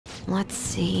Let's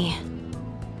see.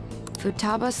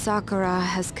 Futaba Sakura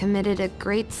has committed a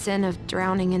great sin of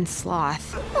drowning in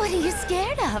sloth. What are you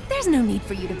scared of? There's no need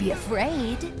for you to be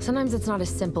afraid. Sometimes it's not as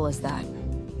simple as that.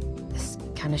 This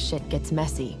kind of shit gets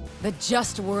messy. The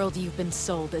just world you've been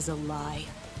sold is a lie.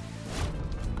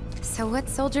 So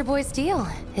what's Soldier Boy's deal?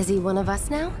 Is he one of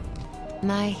us now?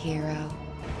 My hero.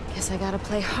 Guess I gotta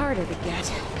play harder to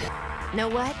get. Know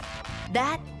what?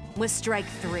 That was strike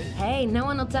 3. Hey, no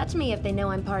one will touch me if they know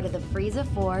I'm part of the Frieza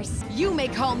Force. You may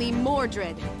call me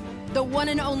Mordred, the one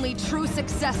and only true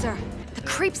successor. The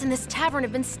creeps in this tavern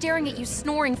have been staring at you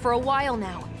snoring for a while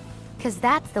now. 'Cause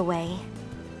that's the way.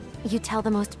 You tell the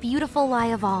most beautiful lie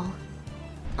of all.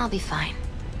 I'll be fine.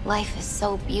 Life is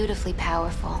so beautifully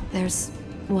powerful. There's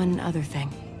one other thing.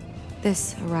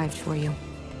 This arrived for you.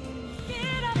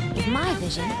 With my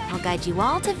vision, I'll guide you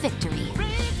all to victory.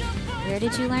 Where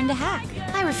did you learn to hack?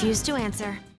 I refuse to answer.